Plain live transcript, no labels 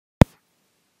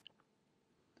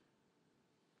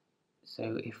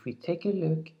So if we take a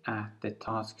look at the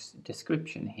task's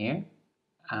description here,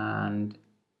 and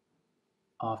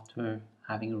after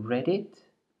having read it,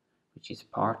 which is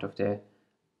part of the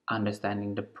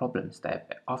understanding the problem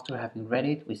step, after having read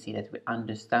it, we see that we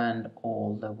understand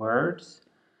all the words,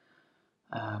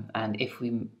 and if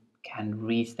we can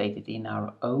restate it in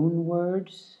our own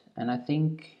words, and I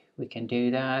think we can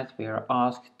do that, we are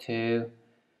asked to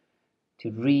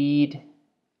read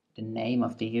the name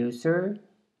of the user,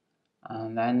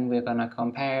 and then we're gonna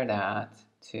compare that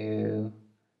to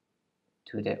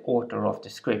the author of the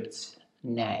script's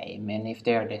name, and if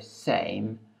they're the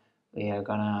same, we are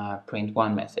gonna print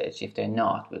one message. If they're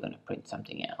not, we're gonna print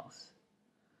something else.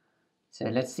 So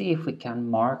let's see if we can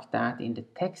mark that in the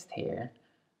text here.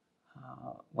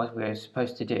 What we're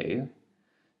supposed to do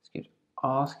is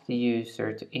ask the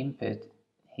user to input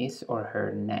his or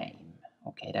her name.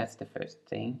 Okay, that's the first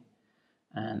thing.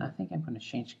 And I think I'm going to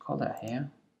change color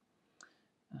here.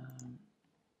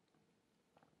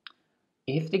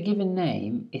 If the given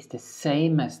name is the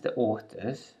same as the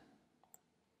author's,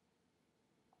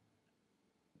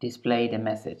 display the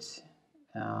message,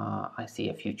 I see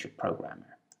a future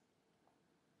programmer.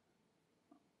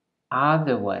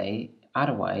 Otherwise,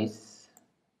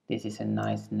 this is a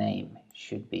nice name,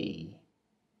 should be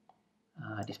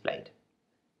displayed.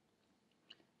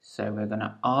 So we're going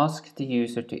to ask the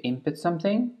user to input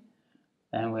something,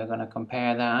 and we're going to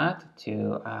compare that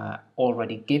to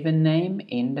already given name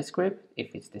in the script.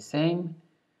 If it's the same,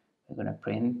 we're going to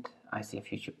print I see a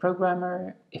future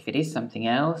programmer. If it is something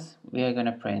else, we are going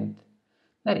to print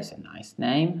that is a nice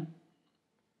name.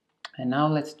 And now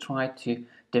let's try to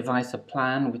devise a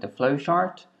plan with a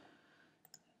flowchart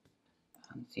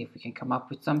and see if we can come up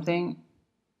with something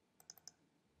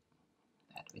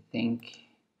that we think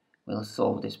will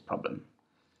solve this problem.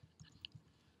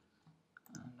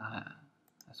 And,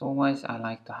 as always, I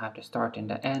like to have the start and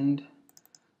the end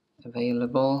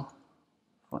available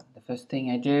for the first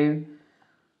thing I do.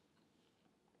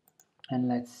 And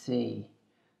let's see,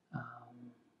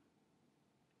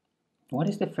 what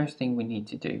is the first thing we need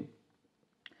to do?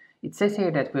 It says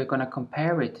here that we're going to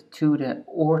compare it to the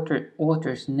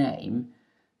author's name.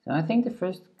 So I think the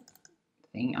first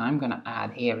thing I'm going to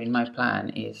add here in my plan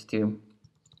is to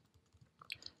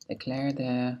declare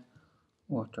the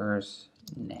author's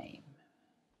name.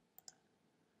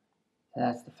 So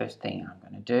that's the first thing I'm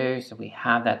going to do. So we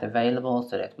have that available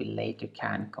so that we later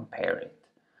can compare it.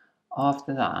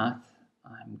 After that,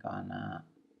 I'm going to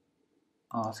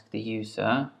ask the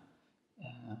user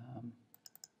to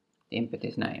input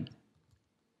his name.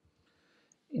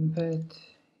 Input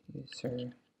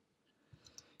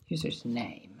user's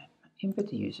name. Input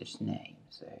the user's name.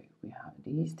 So we have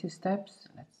these two steps.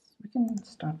 We can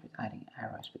start with adding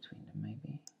arrows between them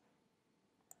maybe.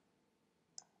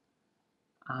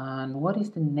 And what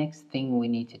is the next thing we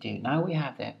need to do? Now we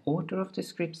have the author of the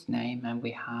script's name, and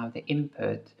we have the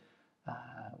input,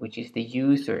 which is the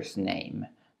user's name,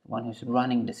 the one who's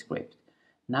running the script.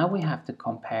 Now we have to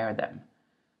compare them.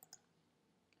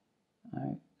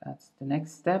 Alright, that's the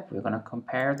next step. We're going to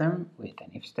compare them with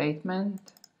an if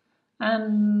statement.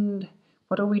 And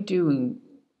what are we doing?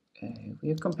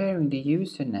 We are comparing the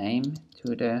username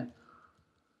to the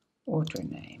author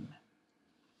name.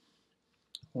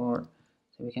 Or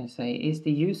so we can say, is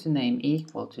the username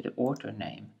equal to the author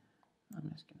name?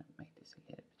 I'm just going to make this a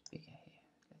little bit bigger here.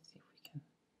 Let's see if we can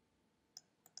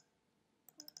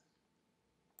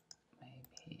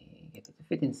maybe get it to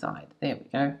fit inside. There we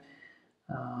go.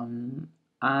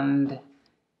 And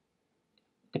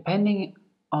depending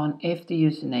on if the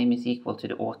username is equal to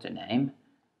the author name,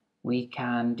 we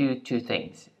can do two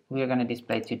things. We are going to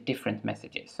display two different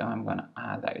messages. So I'm going to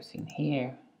add those in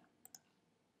here.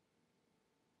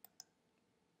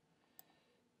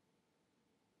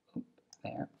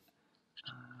 There.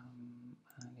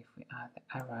 And if we add the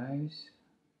arrows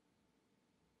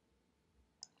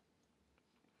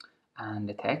and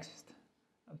the text,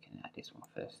 we can add this one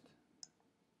first.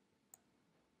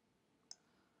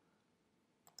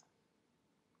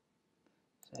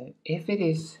 So if it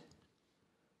is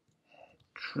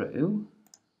true,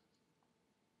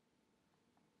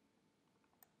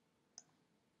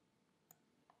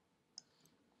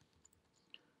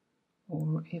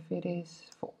 or if it is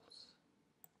false.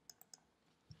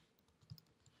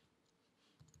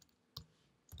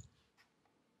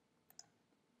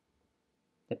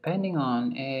 Depending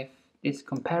on if this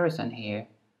comparison here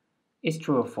is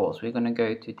true or false, we're going to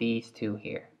go to these two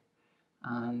here.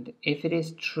 And if it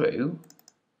is true,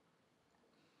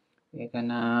 we're going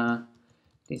to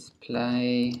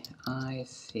display I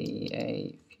see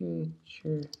a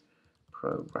future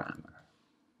programmer.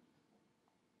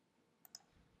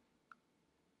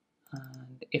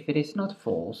 if it is not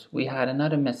false, we had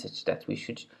another message that we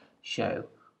should show.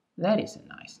 That is a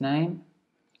nice name.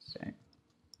 So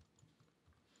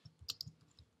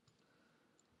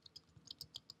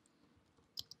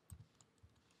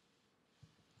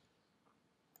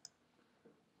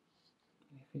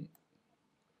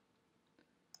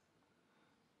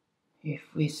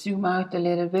if we zoom out a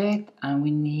little bit and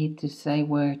we need to say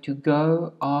where to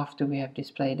go after we have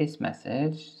displayed this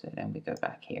message, so then we go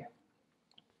back here.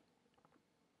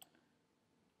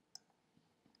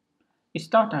 We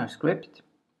start our script.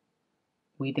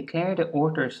 We declare the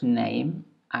author's name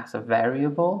as a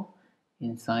variable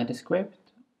inside the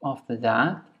script. After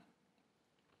that,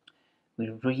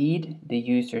 we read the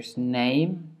user's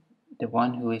name, the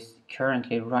one who is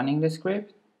currently running the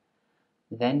script.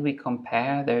 Then we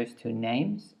compare those two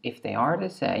names. If they are the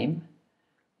same,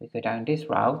 we go down this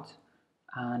route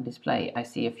and display I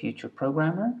see a future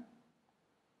programmer,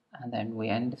 and then we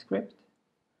end the script.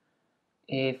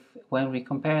 If when we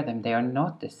compare them they are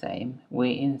not the same,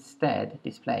 we instead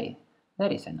display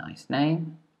that is a nice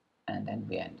name, and then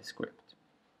we end the script.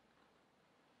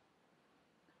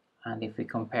 And if we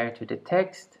compare to the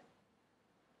text,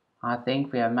 I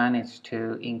think we have managed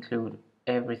to include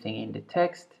everything in the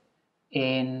text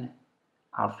in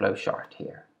our flowchart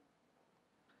here.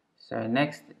 So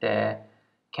next, the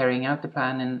carrying out the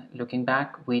plan and looking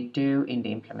back, we do in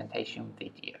the implementation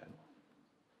video.